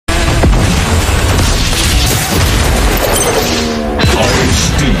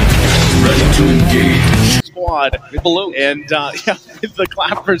squad below. And yeah, with the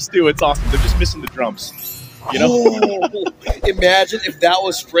clappers too, it's awesome. They're just missing the drums. You know, Imagine if that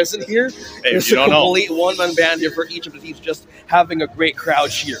was present here. Hey, There's you a don't know. complete one-man band here for each of the teams, just having a great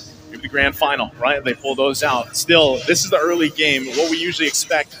crowd cheer. Maybe the grand final, right? They pull those out. Still, this is the early game. What we usually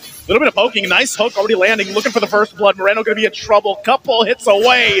expect. A little bit of poking. Nice hook already landing. Looking for the first blood. Moreno going to be in trouble. Couple hits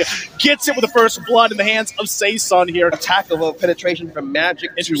away. Gets it with the first blood in the hands of Saison here. Attack of a penetration from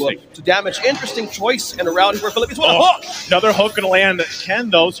Magic to damage. Interesting choice and a round for Philippines. What a hook! Another hook going to land. Ken,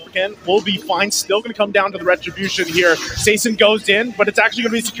 though. Super Ken will be fine. Still going to come down to the retribution here. Saison goes in, but it's actually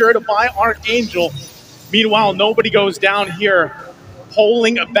going to be secured by Archangel. Meanwhile, nobody goes down here.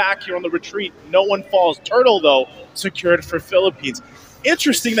 Pulling back here on the retreat. No one falls. Turtle, though, secured for Philippines.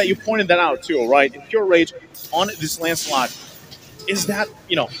 Interesting that you pointed that out, too, right? In Pure Rage on this Lancelot. Is that,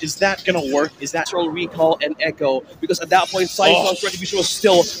 is that going to work? Is that natural recall and echo? Because at that point, Saison's retribution was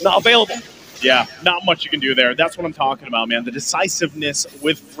still not available. Yeah, not much you can do there. That's what I'm talking about, man. The decisiveness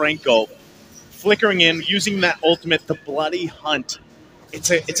with Franco. Flickering in, using that ultimate, the Bloody Hunt.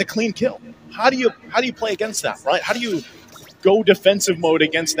 It's a clean kill. How do you play against that, right? How do you go defensive mode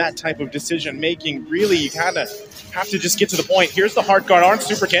against that type of decision making? Really, you kind of have to just get to the point. Here's the hard guard on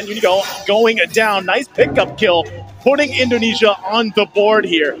Super Ken. Going down. Nice pickup kill, putting Indonesia on the board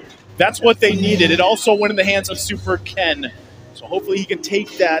here. That's what they needed. It also went in the hands of Super Ken. So hopefully he can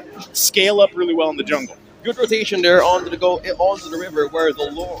take that, scale up really well in the jungle. Good rotation there onto the river where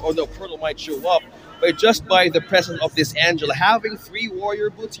the lore or the portal might show up. But just by the presence of this Angela, having 3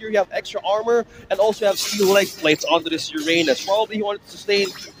 warrior boots here, you have extra armor, and also have steel leg plates onto this Uranus. Probably you want to sustain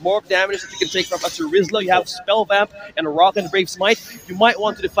more damage that you can take from a Rizla. You have Spell Vamp and a Rock and Brave Smite. You might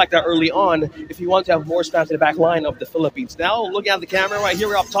want to deflect that early on if you want to have more spams in the back line of the Philippines. Now, looking at the camera right here,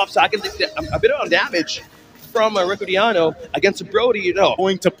 we're up top, so I can take a bit of damage from Riccodiano against Brody,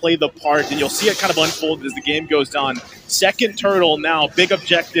 Going to play the part, and you'll see it kind of unfold as the game goes on. Second turtle now, big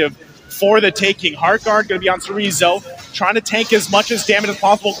objective for the taking. Heartguard going to be on Cerezo, trying to tank as much as damage as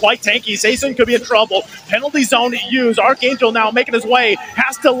possible. Quite tanky. Saison could be in trouble. Penalty zone used. Archangel now making his way.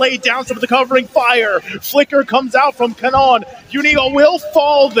 Has to lay down some of the covering fire. Flicker comes out from Canon. Unigo will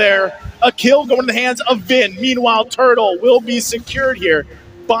fall there. A kill going in the hands of Vin. Meanwhile, Turtle will be secured here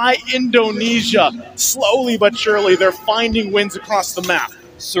by Indonesia. Slowly but surely, they're finding wins across the map.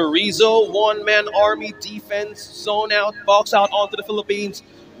 Cerezo, one-man army defense, zone out, box out onto the Philippines.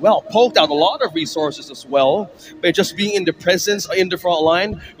 Well, poked out a lot of resources as well, but just being in the presence in the front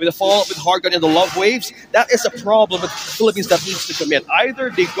line with a follow-up with Hardgun and the love waves, that is a problem with the Philippines that needs to commit. Either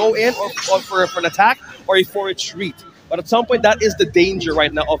they go in or for an attack or for a retreat. But at some point, that is the danger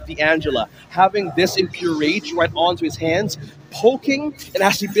right now of the Angela. Having this in Pure Rage right onto his hands, poking, and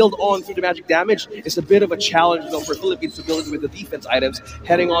as he build on through the magic damage, is a bit of a challenge for Philippines to build with the defense items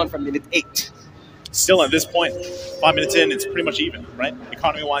heading on from minute 8. Still at this point, 5 minutes in, it's pretty much even, right?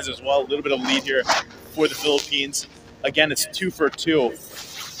 Economy-wise as well, a little bit of lead here for the Philippines. Again, it's 2 for 2.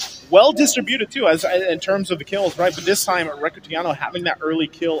 Well distributed too, as in terms of the kills, right? But this time, Riccodiano having that early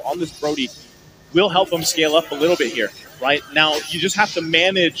kill on this Brody will help them scale up a little bit here, right? Now, you just have to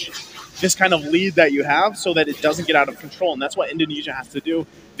manage this kind of lead that you have so that it doesn't get out of control, and that's what Indonesia has to do.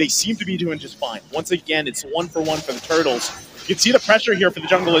 They seem to be doing just fine. Once again, it's 1 for 1 for the Turtles. You can see the pressure here for the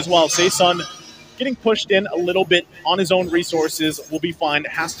jungle as well. Saison getting pushed in a little bit on his own resources will be fine.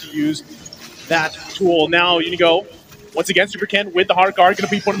 Has to use that tool. Now, Unigo, once again, Super Ken with the hard guard, going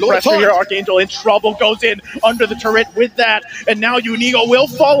to be putting pressure here. Archangel in trouble, goes in under the turret with that. And now Unigo will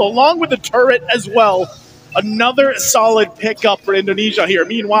follow along with the turret as well. Another solid pickup for Indonesia here.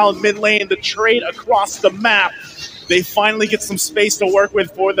 Meanwhile, in mid lane, the trade across the map. They finally get some space to work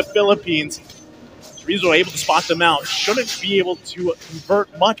with for the Philippines. Rizzo able to spot them out. Shouldn't be able to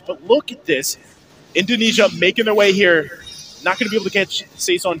convert much, but look at this. Indonesia making their way here. Not going to be able to catch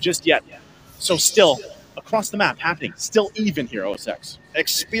Saison just yet. So still, across the map happening. Still even here, OSX.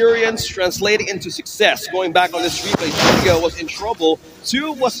 Experience translating into success. Going back on this replay, Unigo was in trouble.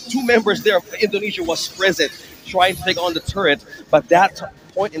 Two members there of Indonesia was present, trying to take on the turret. But that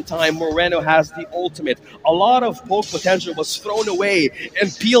point in time, Moreno has the ultimate. A lot of poke potential was thrown away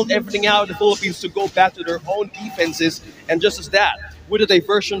and peeled everything out of the Philippines to go back to their own defenses. And just as that, with the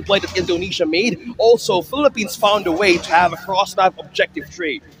diversion play that Indonesia made, also Philippines found a way to have a cross-map objective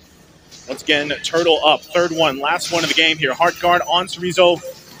trade. Once again, Turtle up, third one, last one of the game here. Heart guard on Cerezo,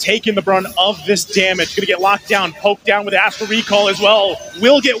 taking the brunt of this damage. Going to get locked down, poked down with Astral Recall as well.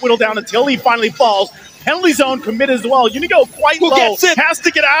 Will get whittled down until he finally falls. Penalty zone committed as well. Unigo quite low, has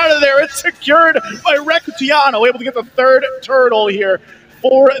to get out of there. It's secured by Riccodiano, able to get the third turtle here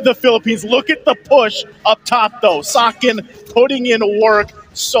for the Philippines. Look at the push up top though. Sakin putting in work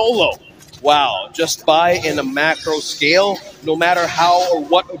solo. Wow, just by in a macro scale, no matter how or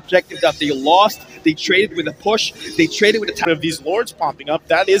what objective that they lost, they traded with a push, they traded with a of these lords popping up,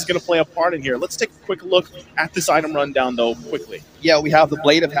 that is going to play a part in here. Let's take a quick look at this item rundown, though, quickly. Yeah, we have the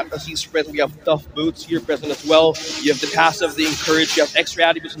Blade of Heptasis present, we have Tough Boots here present as well, you have the passive, the Encourage, you have extra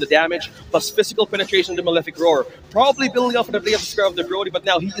attributes in the damage, plus physical penetration, the Malefic Roar. Probably building up for the Blade of the Scar of the Brody, but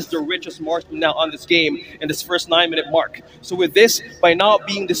now he is the richest marksman now on this game in this first 9-minute mark. So with this, by not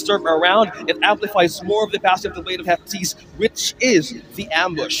being disturbed around, it amplifies more of the passive of the Blade of Heptasis, which is the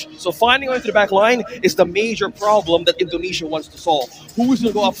ambush. So finding out into the back line is the major problem that Indonesia wants to solve. Who is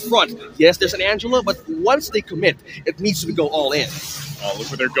going to go up front? Yes, there's an Angela, but once they commit, it needs to go all in. Oh, look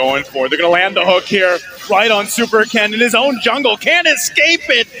what they're going for. They're going to land the hook here right on Super Ken in his own jungle. Can't escape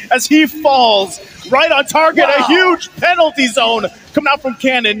it as he falls right on target. Wow. A huge penalty zone coming out from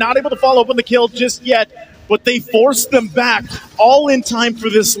Cannon. Not able to follow up on the kill just yet, but they forced them back all in time for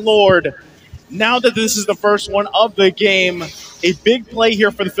this Lord. Now that this is the first one of the game, a big play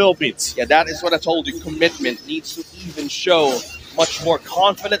here for the Philippines. Yeah, that is what I told you. Commitment needs to even show much more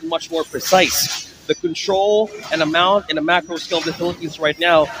confident, much more precise. The control and amount in the macro scale of the Philippines right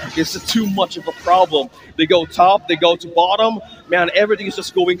now is too much of a problem. They go top, they go to bottom. Man, everything is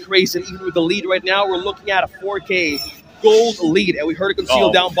just going crazy. And even with the lead right now, we're looking at a 4K gold lead. And we heard it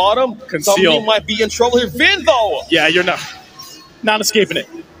Conceal down bottom. Conceal. Somebody might be in trouble here. Vin, though! Yeah, you're not escaping it.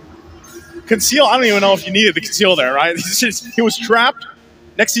 Conceal, I don't even know if you needed the Conceal there, right? He was trapped.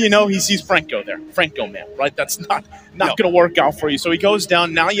 Next thing you know, he sees Franco there. Franco, man, right? That's not going to work out for you. So he goes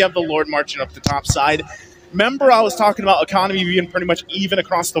down. Now you have the Lord marching up the top side. Remember I was talking about economy being pretty much even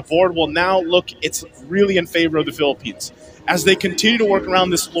across the board? Well, now, look, it's really in favor of the Philippines. As they continue to work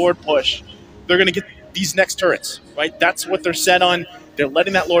around this Lord push, they're going to get these next turrets, right? That's what they're set on. They're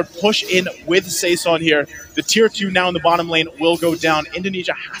letting that Lord push in with Saison here. The tier 2 now in the bottom lane will go down.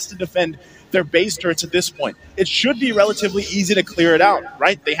 Indonesia has to defend their base turrets at this point. It should be relatively easy to clear it out,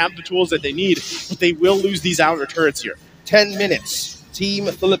 right? They have the tools that they need, but they will lose these outer turrets here. 10 minutes. Team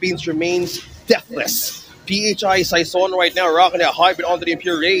Philippines remains deathless. PHI Saison right now rocking a hybrid onto the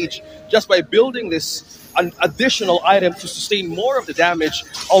Impure Rage just by building this an additional item to sustain more of the damage.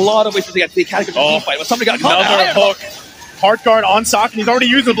 A lot of ways they can't get to the fight, but somebody got caught. Another hook. Heart guard on Sock, and he's already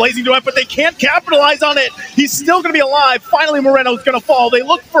used the Blazing Duet, but they can't capitalize on it. He's still going to be alive. Finally, Moreno's going to fall. They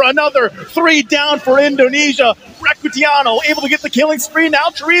look for another 3 down for Indonesia. Requitiano able to get the killing spree. Now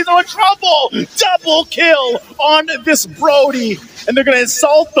Chorizo in trouble. Double kill on this Brody, and they're going to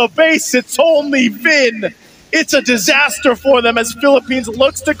assault the base. It's only Vin. It's a disaster for them as Philippines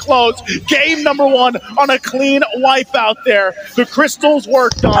looks to close game number 1 on a clean wipeout there. The crystals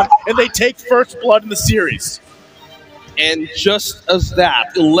worked on, and they take first blood in the series. And just as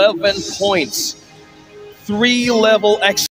that, 11 points, 3 level X.